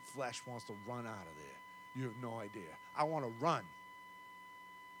 my flesh wants to run out of there. You have no idea. I want to run.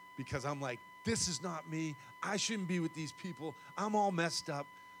 Because I'm like, this is not me. I shouldn't be with these people. I'm all messed up.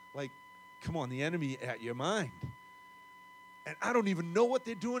 Come on, the enemy at your mind. And I don't even know what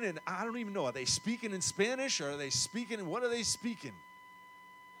they're doing, and I don't even know. Are they speaking in Spanish, or are they speaking, what are they speaking?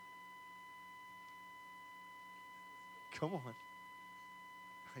 Come on.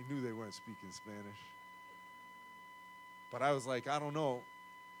 I knew they weren't speaking Spanish. But I was like, I don't know.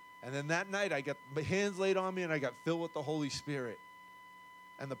 And then that night, I got my hands laid on me, and I got filled with the Holy Spirit.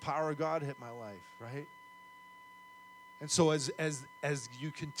 And the power of God hit my life, right? And so as you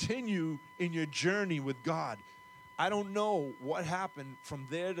continue in your journey with God, I don't know what happened from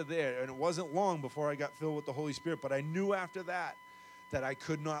there to there. And it wasn't long before I got filled with the Holy Spirit. But I knew after that I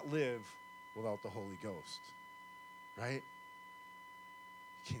could not live without the Holy Ghost, right?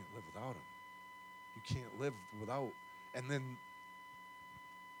 You can't live without him. You can't live without. And then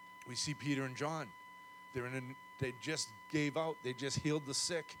we see Peter and John. They just gave out. They just healed the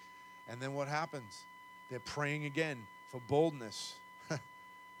sick. And then what happens? They're praying again for boldness.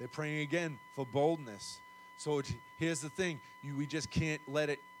 They're praying again for boldness. So here's the thing. We just can't let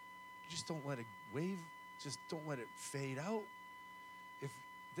it, just don't let it wave. Just don't let it fade out.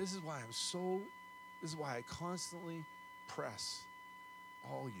 This is why I constantly press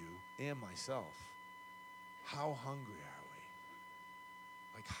all you and myself. How hungry are we?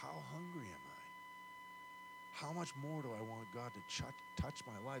 Like, how hungry am I? How much more do I want God to touch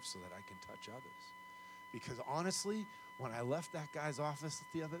my life so that I can touch others? Because honestly, when I left that guy's office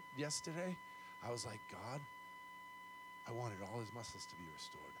yesterday, I was like, God, I wanted all his muscles to be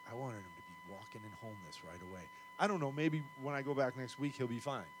restored. I wanted him to be walking in wholeness right away. I don't know, maybe when I go back next week, he'll be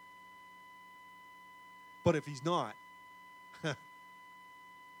fine. But if he's not,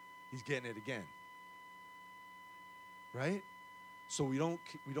 he's getting it again. Right? So we don't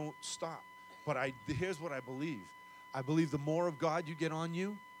stop. But here's what I believe. I believe the more of God you get on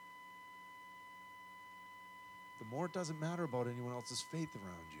you, the more it doesn't matter about anyone else's faith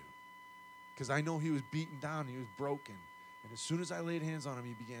around you. Because I know he was beaten down, he was broken. And as soon as I laid hands on him,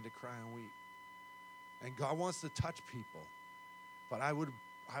 he began to cry and weep. And God wants to touch people. But I would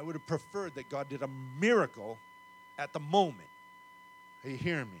have preferred that God did a miracle at the moment. Are you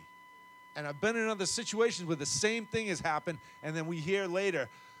hearing me? And I've been in other situations where the same thing has happened, and then we hear later,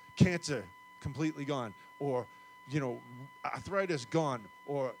 cancer completely gone, or, arthritis gone,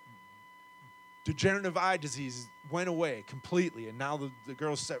 or degenerative eye disease went away completely, and now the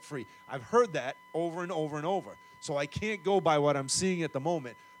girl's set free. I've heard that over and over and over. So I can't go by what I'm seeing at the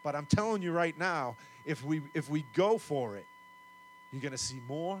moment. But I'm telling you right now, if we go for it, you're going to see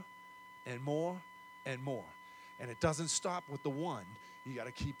more and more and more. And it doesn't stop with the one. You got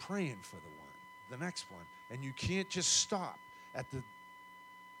to keep praying for the next one. And you can't just stop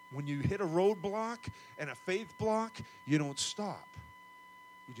when you hit a roadblock and a faith block, you don't stop.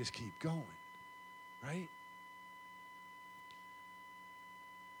 You just keep going, right?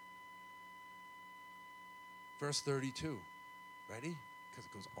 Verse 32, ready? Because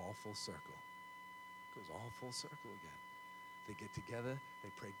it goes all full circle. It goes all full circle again. They get together, they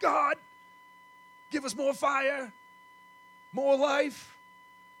pray, God, give us more fire, more life,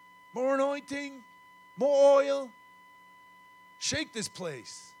 more anointing, more oil. Shake this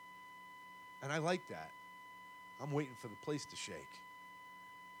place. And I like that. I'm waiting for the place to shake.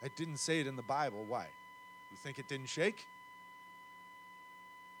 It didn't say it in the Bible. Why? You think it didn't shake?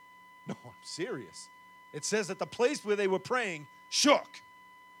 No, I'm serious. It says that the place where they were praying shook.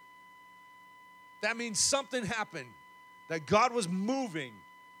 That means something happened, that God was moving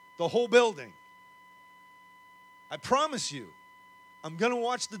the whole building. I promise you, I'm going to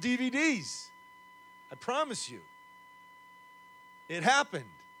watch the DVDs. I promise you. It happened.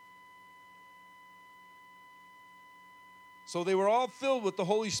 So they were all filled with the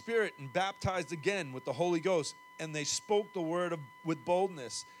Holy Spirit and baptized again with the Holy Ghost. And they spoke the word with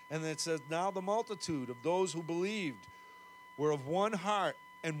boldness. And it says, now the multitude of those who believed were of one heart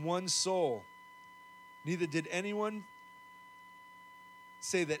and one soul. Neither did anyone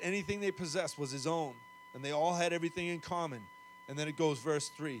say that anything they possessed was his own. And they all had everything in common. And then it goes, verse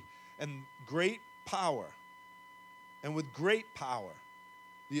 3. And with great power,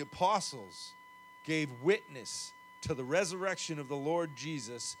 the apostles gave witness to the resurrection of the Lord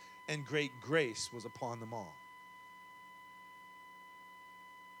Jesus, and great grace was upon them all.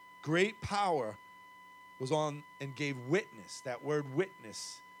 Great power was on and gave witness. That word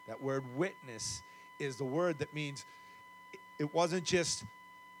witness is the word that means it wasn't just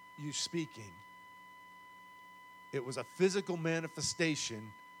you speaking. It was a physical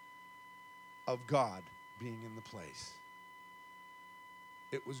manifestation of God being in the place.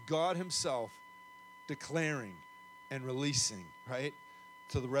 It was God himself declaring and releasing, right,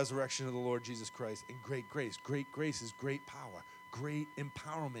 to the resurrection of the Lord Jesus Christ and great grace. Great grace is great power, great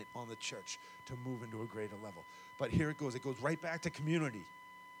empowerment on the church to move into a greater level. But here it goes. It goes right back to community.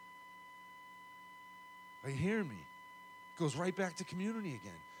 Are you hearing me? It goes right back to community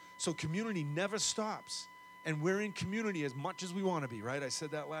again. So community never stops. And we're in community as much as we want to be, right? I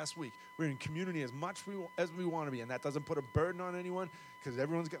said that last week. We're in community as much as we want to be. And that doesn't put a burden on anyone because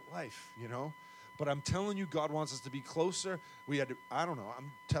everyone's got life, But I'm telling you, God wants us to be closer.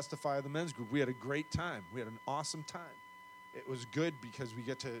 I'm testifying of the men's group. We had a great time. We had an awesome time. It was good because we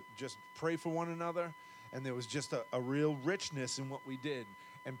get to just pray for one another. And there was just a real richness in what we did.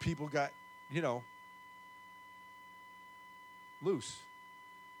 And people got, loose.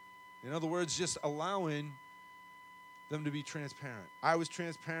 In other words, just allowing them to be transparent. I was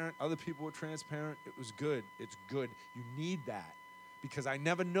transparent. Other people were transparent. It was good. It's good. You need that because I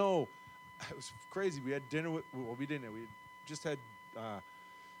never know. It was crazy. We had dinner with, well, we didn't. We just had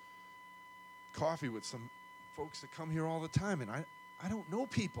coffee with some folks that come here all the time, and I don't know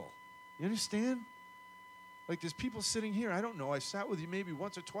people. You understand? Like there's people sitting here I don't know. I sat with you maybe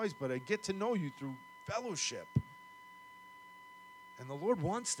once or twice, but I get to know you through fellowship. And the Lord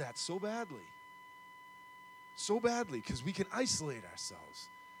wants that so badly. So badly, because we can isolate ourselves.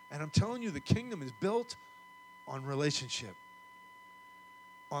 And I'm telling you, the kingdom is built on relationship,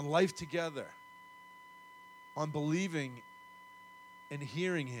 on life together, on believing and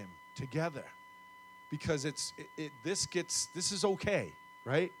hearing Him together. Because this is okay,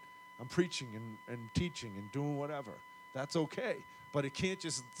 right? I'm preaching and teaching and doing whatever. That's okay. But it can't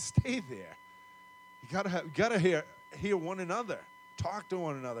just stay there. You gotta hear one another, talk to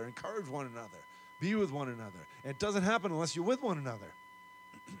one another, encourage one another, be with one another. And it doesn't happen unless you're with one another.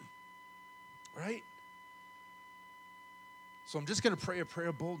 Right? So I'm just going to pray a prayer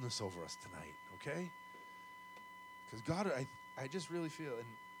of boldness over us tonight, okay? Because God, I just really feel, and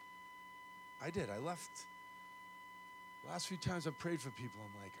I left. Last few times I've prayed for people,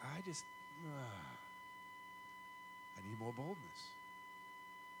 I'm like, I need more boldness.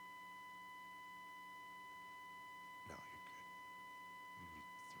 No, you're good. Let me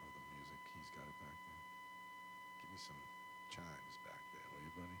throw the music. He's got it back there. Give me some chimes back there, will you,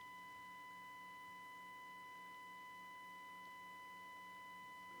 buddy?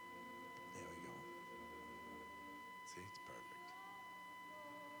 There we go. See, it's perfect.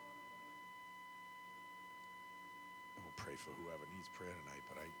 And we'll pray for whoever needs prayer tonight,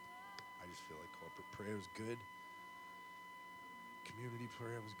 but I just feel like corporate prayer is good. Community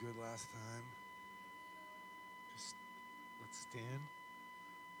prayer was good last time. Just let's stand.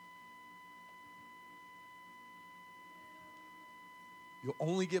 You'll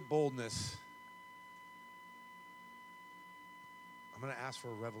only get boldness. I'm going to ask for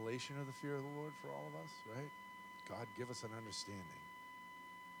a revelation of the fear of the Lord for all of us, right? God, give us an understanding.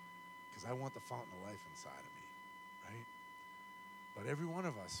 Because I want the fountain of life inside of me, right? But every one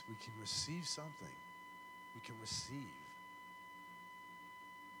of us, we can receive something. We can receive.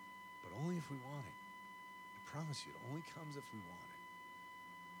 But only if we want it. I promise you, it only comes if we want it.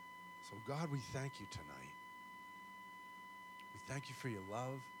 So God, we thank you tonight. We thank you for your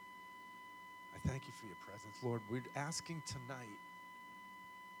love. I thank you for your presence. Lord, we're asking tonight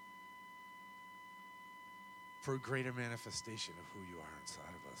for a greater manifestation of who you are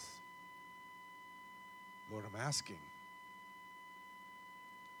inside of us. Lord, I'm asking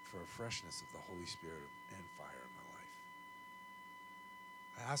for a freshness of the Holy Spirit and fire in my life.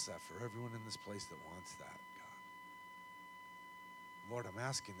 I ask that for everyone in this place that wants that, God. Lord, I'm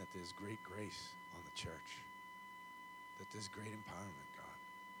asking that there's great grace on the church, that there's great empowerment, God.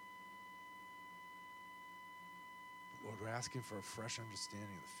 But Lord, we're asking for a fresh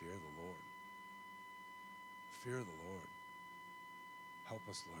understanding of the fear of the Lord. The fear of the Lord. Help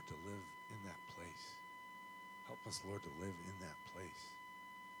us, Lord, to live in that place. Help us, Lord, to live in that place.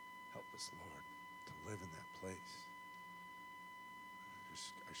 Help us, Lord, to live in that place.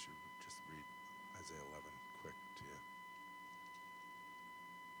 I should just read Isaiah 11 quick to you.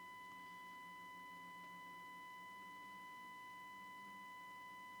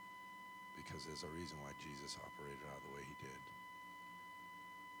 Because there's a reason why Jesus operated out of the way he did.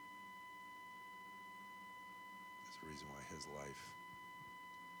 There's a reason why his life,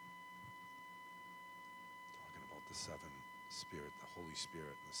 talking about the seven Spirit, the Holy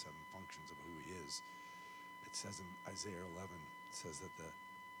Spirit, and the seven functions of who he is. It says in Isaiah 11, it says that there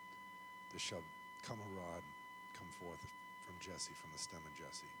shall come a rod, come forth from Jesse, from the stem of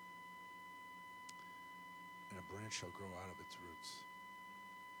Jesse. And a branch shall grow out of its roots.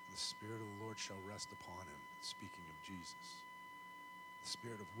 And the Spirit of the Lord shall rest upon him, speaking of Jesus. The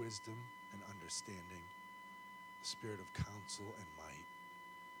Spirit of wisdom and understanding, the Spirit of counsel and might,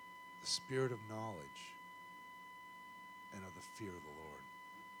 the Spirit of knowledge, and of the fear of the Lord.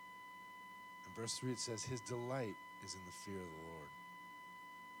 In verse 3 it says, his delight is in the fear of the Lord.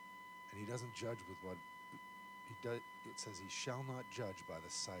 And he doesn't judge with what he does. It says he shall not judge by the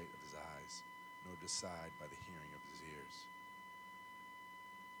sight of his eyes, nor decide by the hearing of his ears.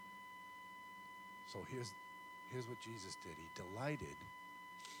 So here's what Jesus did. He delighted.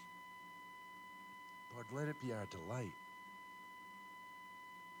 Lord, let it be our delight.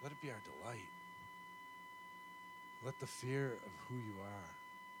 Let it be our delight. Let the fear of who you are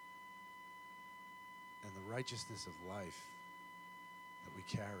and the righteousness of life that we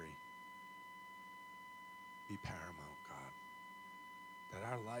carry be paramount, God. That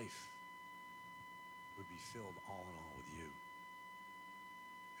our life would be filled all in all with you.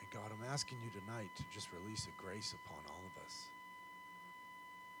 And God, I'm asking you tonight to just release a grace upon all of us.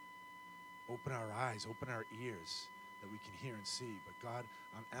 Open our eyes, open our ears, that we can hear and see. But God,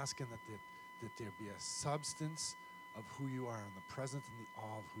 I'm asking that there be a substance of who you are and the presence and the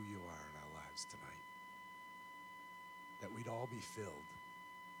awe of who you are in our lives tonight. That we'd all be filled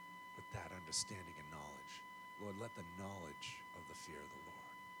with that understanding and knowledge. Lord, let the knowledge of the fear of the Lord.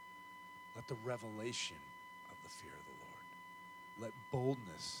 Let the revelation of the fear of the Lord. Let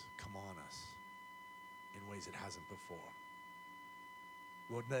boldness come on us in ways it hasn't before.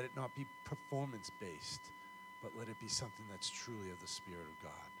 Lord, let it not be performance-based, but let it be something that's truly of the Spirit of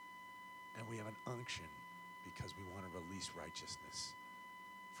God. And we have an unction because we want to release righteousness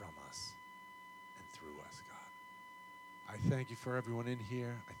from us and through us, God. I thank you for everyone in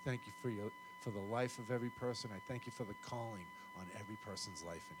here. I thank you for the life of every person. I thank you for the calling on every person's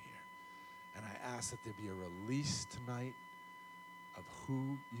life in here. And I ask that there be a release tonight of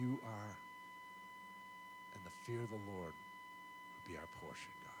who you are, and the fear of the Lord would be our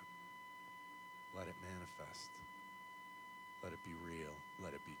portion, God. Let it manifest. Let it be real.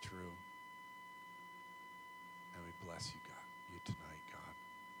 Let it be true. And we bless you, God, you tonight, God.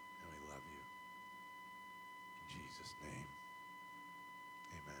 And we love you. In Jesus' name.